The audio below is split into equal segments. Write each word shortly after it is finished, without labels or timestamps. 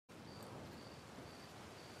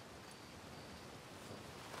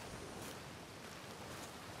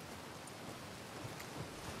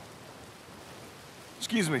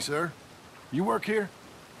Excuse me, sir. You work here?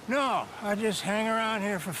 No, I just hang around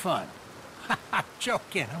here for fun. I'm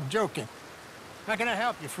joking. How can I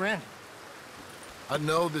help you, friend? I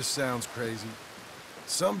know this sounds crazy.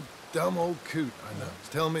 Some dumb old coot I know is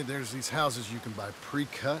telling me there's these houses you can buy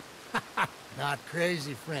pre-cut. Not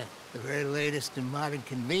crazy, friend. The very latest in modern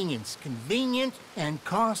convenience. Convenient and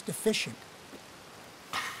cost-efficient.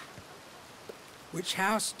 Which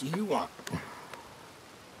house do you want?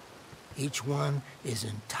 Each one is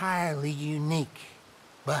entirely unique,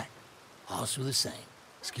 but also the same.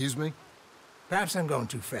 Excuse me? Perhaps I'm going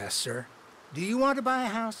too fast, sir. Do you want to buy a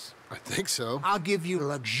house? I think so. I'll give you a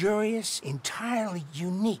luxurious, entirely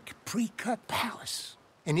unique pre-cut palace.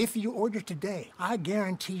 And if you order today, I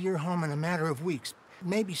guarantee you're home in a matter of weeks,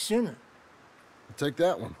 maybe sooner. I'll take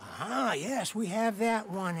that one. Ah, yes, we have that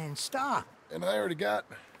one in stock. And I already got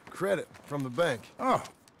credit from the bank. Oh,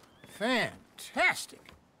 fantastic.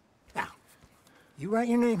 Now, you write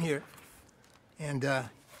your name here, and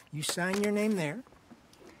you sign your name there,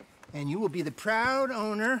 and you will be the proud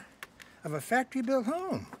owner of a factory-built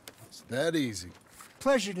home. It's that easy.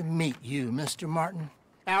 Pleasure to meet you, Mr. Martin.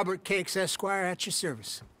 Albert Cakes, Esquire, at your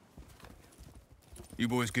service. You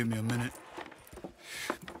boys give me a minute.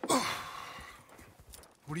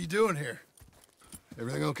 What are you doing here?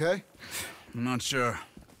 Everything okay? I'm not sure.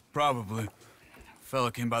 Probably. Fella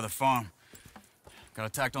came by the farm. Got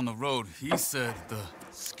attacked on the road. He said the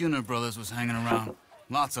Skinner brothers was hanging around.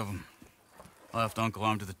 Lots of them. I left Uncle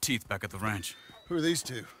armed to the teeth back at the ranch. Who are these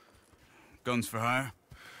two? Guns for hire?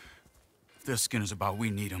 If they're Skinner's about, we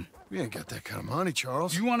need them. We ain't got that kind of money,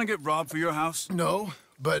 Charles. You want to get robbed for your house? No,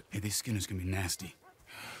 but... Hey, these Skinners can be nasty.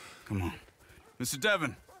 Come on. Mr.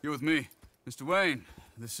 Devon, you're with me. Mr. Wayne,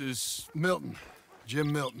 this is... Milton. Jim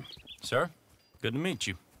Milton. Sir, good to meet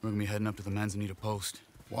you. We're gonna be heading up to the Manzanita post.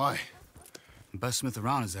 Why? The best smith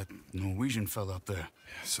around is that Norwegian fella up there.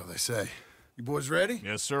 Yeah, so they say. You boys ready?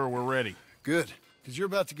 Yes, sir, we're ready. Good. Because you're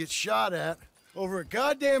about to get shot at over a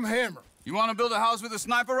goddamn hammer. You want to build a house with a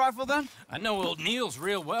sniper rifle, then? I know old Neil's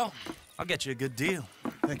real well. I'll get you a good deal.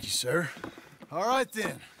 Thank you, sir. All right,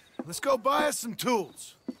 then. Let's go buy us some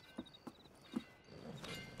tools.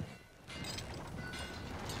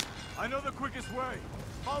 I know the quickest way.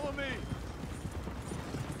 Follow me.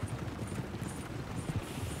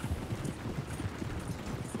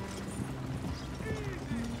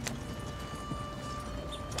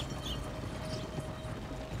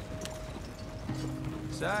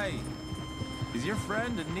 Say, is your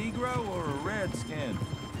friend a Negro or a Redskin?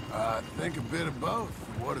 I think a bit of both,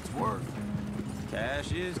 for what it's worth.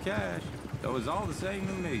 Cash is cash, though it's all the same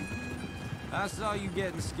to me. I saw you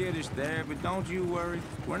getting skittish there, but don't you worry.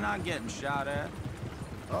 We're not getting shot at.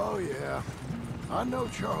 Oh, yeah. I know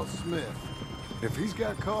Charles Smith. If he's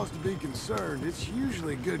got cause to be concerned, it's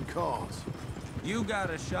usually good cause. You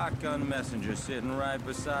got a shotgun messenger sitting right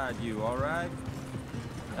beside you, all right?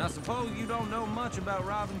 I suppose you don't know much about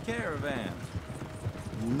robbing caravans.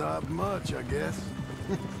 Not much, I guess.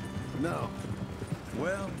 No.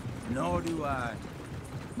 Well, nor do I.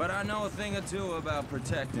 But I know a thing or two about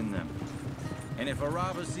protecting them. And if a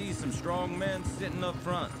robber sees some strong men sitting up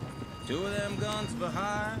front, 2 of them guns for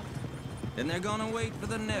hire, then they're gonna wait for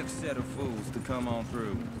the next set of fools to come on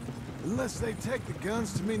through. Unless they take the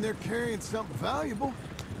guns to mean they're carrying something valuable.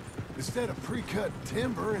 Instead of pre-cut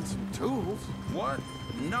timber and some tools. What?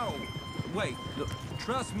 No. Wait, look,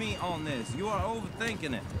 trust me on this. You are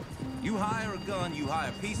overthinking it. You hire a gun, you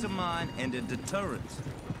hire peace of mind and a deterrence.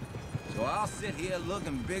 So I'll sit here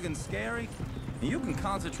looking big and scary, and you can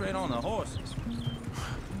concentrate on the horses.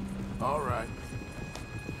 All right.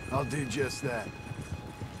 I'll do just that.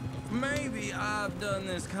 Maybe I've done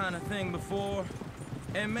this kind of thing before,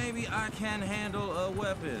 and maybe I can handle a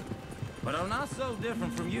weapon. But I'm not so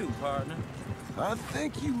different from you, partner. I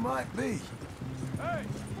think you might be. Hey,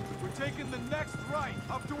 we're taking the next right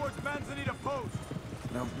up towards Manzanita Post.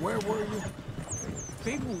 Now, where were you?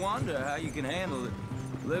 People wonder how you can handle it,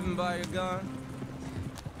 living by your gun.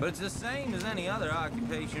 But it's the same as any other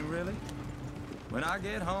occupation, really. When I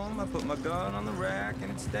get home, I put my gun on the rack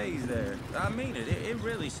and it stays there. I mean it, it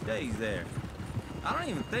really stays there. I don't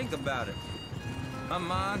even think about it. My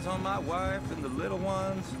mind's on my wife and the little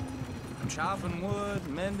ones. I'm chopping wood,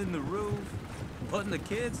 mending the roof, putting the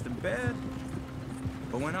kids to bed.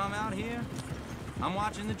 But when I'm out here, I'm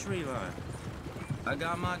watching the tree line. I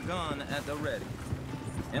got my gun at the ready.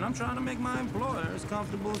 And I'm trying to make my employer as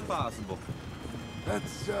comfortable as possible.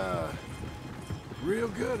 That's, real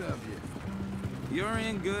good of you. You're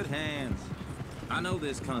in good hands. I know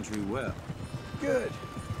this country well. Good.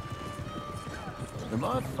 Am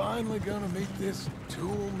I finally gonna meet this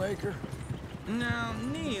tool maker? Now,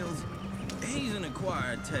 Niels, He's an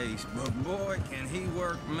acquired taste, but boy, can he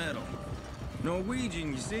work metal.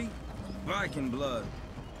 Norwegian, you see? Viking blood.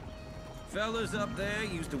 Fellas up there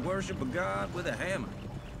used to worship a god with a hammer.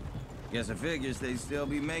 Guess I figures they'd still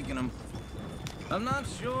be making them. I'm not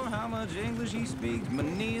sure how much English he speaks, but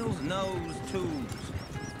Niels knows tools.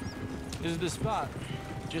 This is the spot,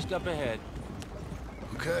 just up ahead.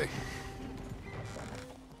 Okay.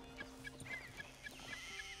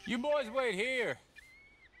 You boys wait here.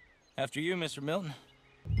 After you, Mr. Milton.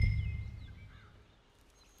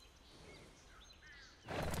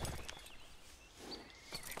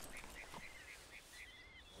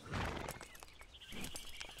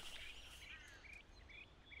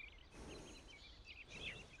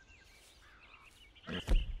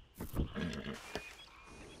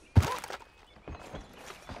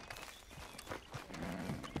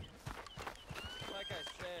 Like I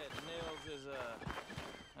said, Nils is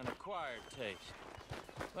an acquired taste.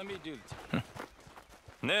 Let me do the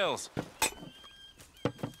Nils.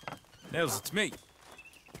 Nils, it's me.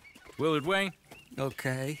 Willard Wayne.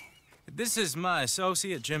 Okay. This is my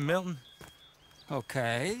associate, Jim Milton.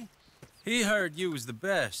 Okay. He heard you was the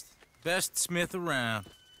best. Best smith around.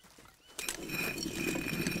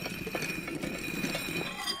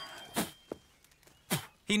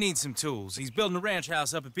 He needs some tools. He's building a ranch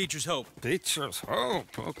house up at Beecher's Hope. Beecher's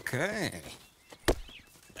Hope, okay.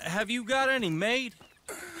 Have you got any made?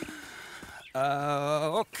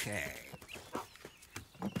 Okay.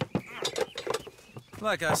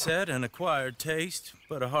 Like I said, an acquired taste,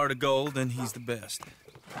 but a heart of gold, and he's the best.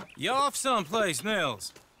 You off someplace,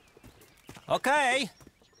 Nils? Okay.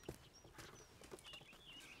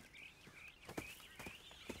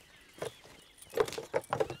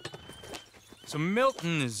 So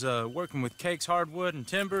Milton is working with Cakes Hardwood and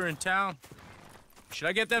Timber in town. Should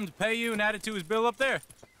I get them to pay you and add it to his bill up there?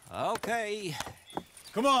 Okay.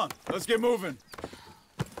 Come on, let's get moving.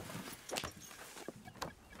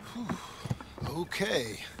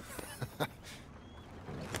 Okay.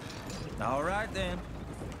 All right, then.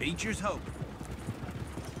 Beecher's Hope.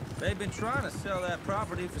 They've been trying to sell that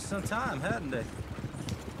property for some time, hadn't they?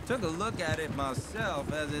 Took a look at it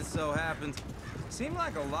myself, as it so happens. Seemed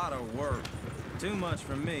like a lot of work. Too much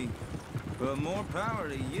for me. But more power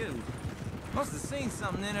to you. Must have seen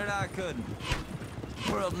something in it I couldn't.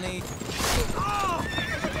 World needs...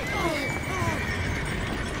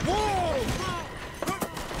 Whoa!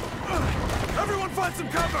 Everyone find some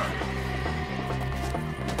cover!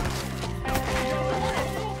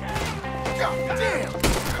 God damn!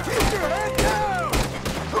 Keep your head down!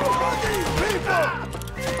 Who are these people?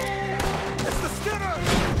 It's the Skinner!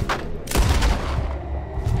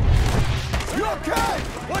 You okay?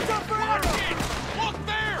 What's up for Aaron? Look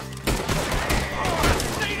there!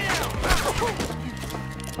 Stay down!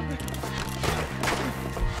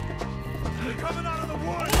 They're coming out of the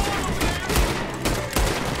woods!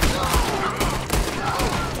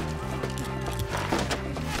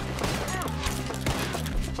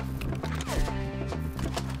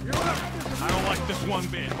 I don't like this one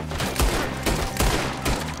bit.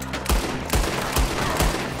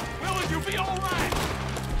 Will you be all right?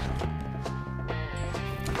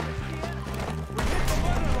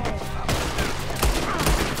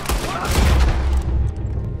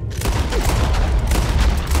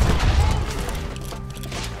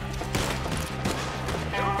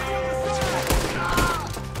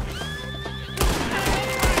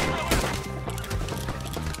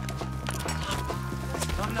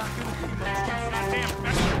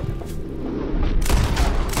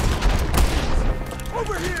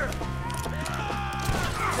 Over here!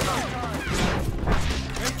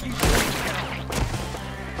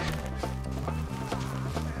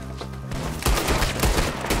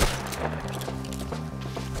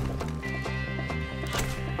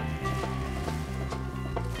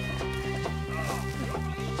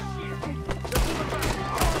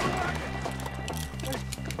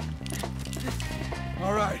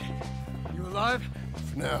 All right. You alive?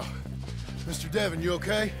 For now. Mr. Devon, you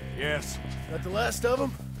okay? Yes. Got the last of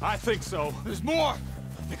them? I think so. There's more!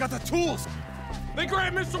 They got the tools! They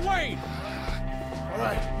grabbed Mr. Wayne! All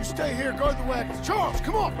right, you stay here, guard the wagons. Charles,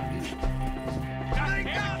 come on! They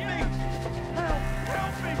got me! Help!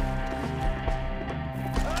 Help me!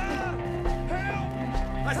 Help!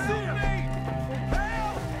 I see him!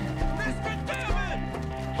 Help! Mr. Devon!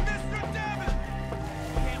 Mr. Devon!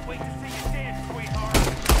 Can't wait to see you dance, sweetheart!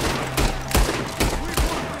 We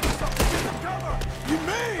want something! Get some cover! You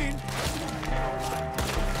mean?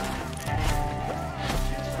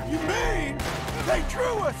 You mean they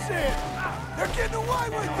drew us in? They're getting away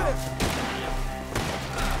with this!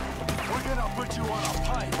 We're gonna put you on a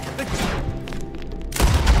pike.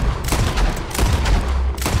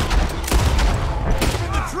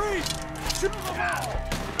 tree! Shoot them out!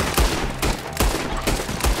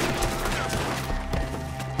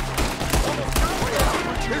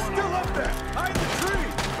 They're still up there! Hide the tree!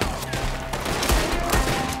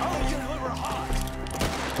 Oh, you deliver hot!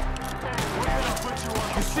 We're gonna put you on.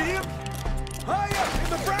 You see him? High up in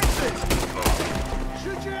the branches!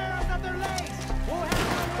 Shoot your arrows at their legs! We'll have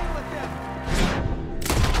our way with them!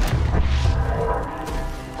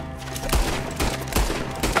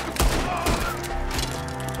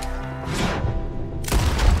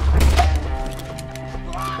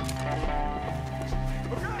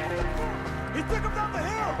 He took him down the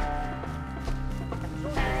hill!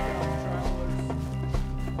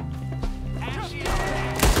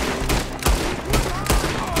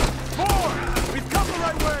 More! We've come the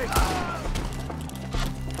right way!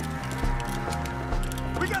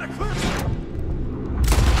 We gotta clear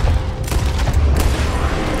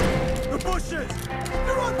the bushes!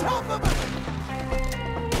 They're on top of us!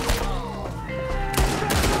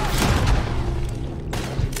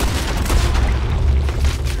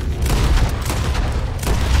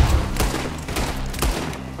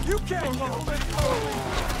 You can't hold it!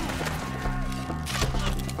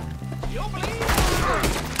 You believe?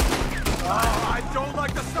 Oh, I don't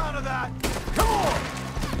like the sound of that! Come on!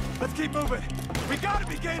 Let's keep moving! We gotta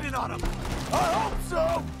be gaining on them! I hope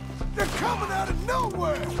so! They're coming out of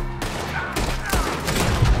nowhere!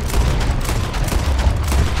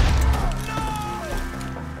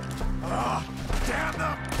 Ah, damn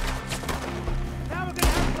them! Now we're gonna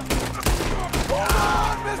have to... Hold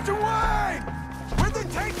on, Mr. Wayne! Where'd they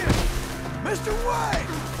take him? Mr. Wayne!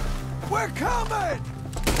 We're coming!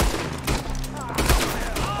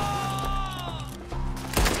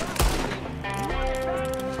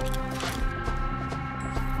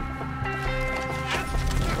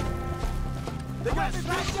 They got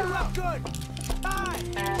snatched you up good! Hi!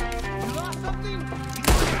 You lost something?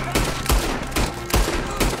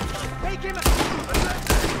 Take him!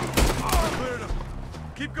 Oh, cleared him!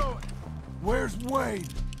 Keep going! Where's Wayne?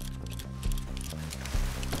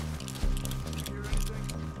 Hear anything?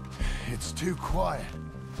 It's too quiet.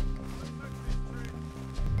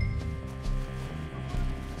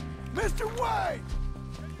 Mr. Wayne!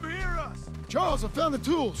 Can you hear us? Charles, I found the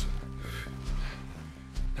tools.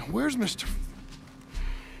 Now, where's Mr.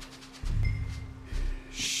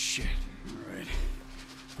 Shit. All right.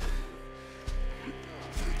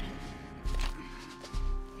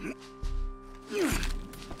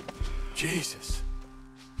 Jesus.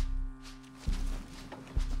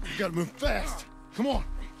 You gotta move fast. Come on.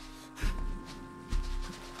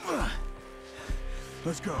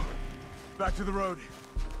 Let's go. Back to the road.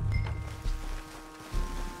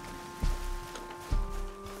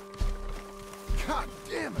 God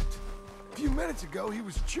damn it. A few minutes ago, he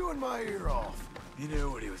was chewing my ear off. He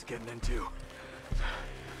knew what he was getting into.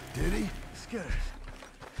 Did he? Skinners.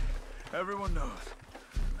 Everyone knows.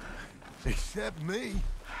 Except me.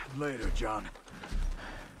 Later, John.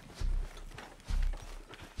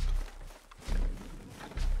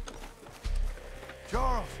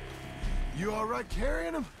 Charles, you all right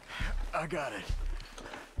carrying him? I got it.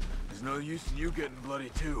 There's no use in you getting bloody,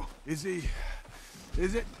 too. Is it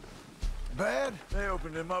bad? They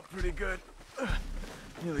opened him up pretty good.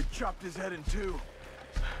 Nearly chopped his head in two.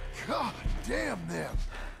 God damn them.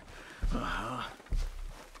 Uh-huh.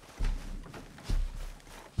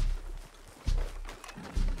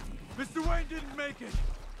 Mr. Wayne didn't make it.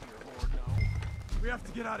 We have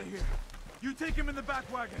to get out of here. You take him in the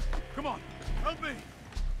back wagon. Come on, help me.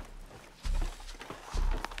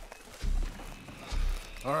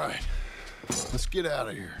 All right, let's get out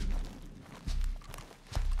of here.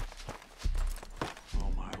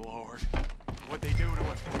 Oh, my Lord. What'd they do to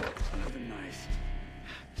us? Nothing nice.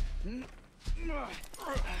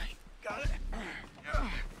 Got it.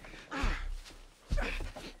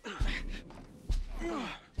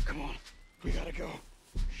 Come on. We gotta go.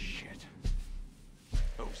 Shit.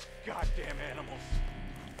 Those goddamn animals.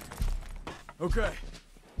 Okay.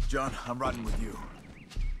 John, I'm riding with you.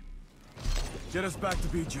 Get us back to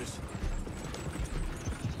Beaches.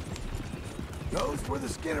 Those were the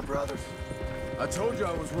Skinner brothers. I told you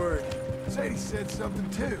I was worried. Sadie said something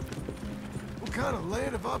too. What kind of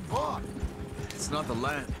land have I bought? It's not the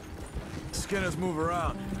land. Skinners move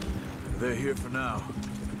around. They're here for now.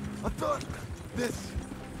 I thought this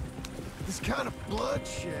kind of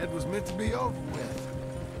bloodshed was meant to be over with.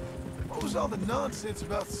 What was all the nonsense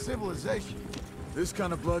about civilization? This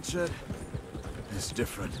kind of bloodshed is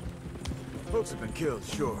different. Folks have been killed,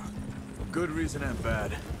 sure. For good reason and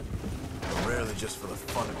bad. But rarely just for the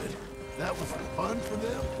fun of it. That was fun for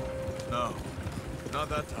them? No, not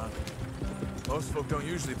that time. Most folk don't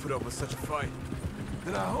usually put up with such a fight.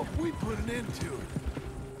 and I hope we put an end to it.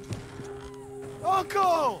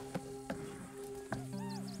 Uncle!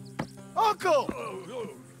 Uncle!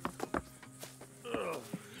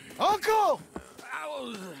 Uncle!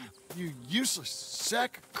 You useless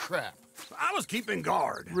sack of crap. I was keeping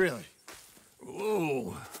guard. Really?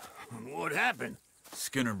 Whoa. What happened?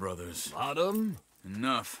 Skinner Brothers. Lot of them?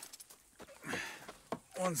 Enough.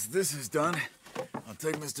 Once this is done, I'll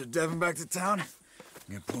take Mr. Devon back to town and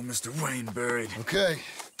get poor Mr. Wayne buried. Okay.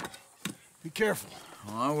 Be careful.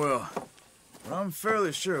 Oh, I will. But I'm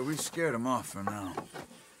fairly sure we scared him off for now.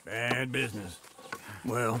 Bad business.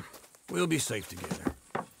 Well, we'll be safe together.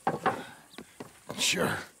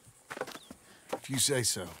 Sure. If you say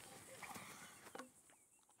so.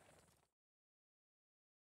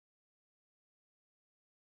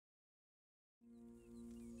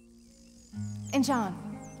 And John,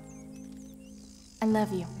 I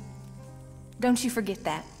love you. Don't you forget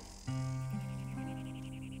that.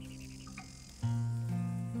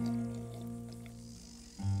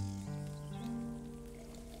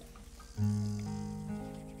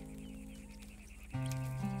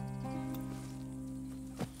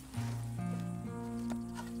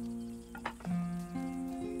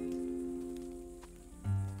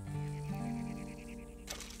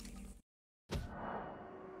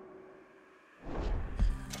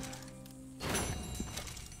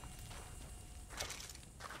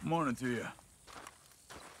 Morning to you.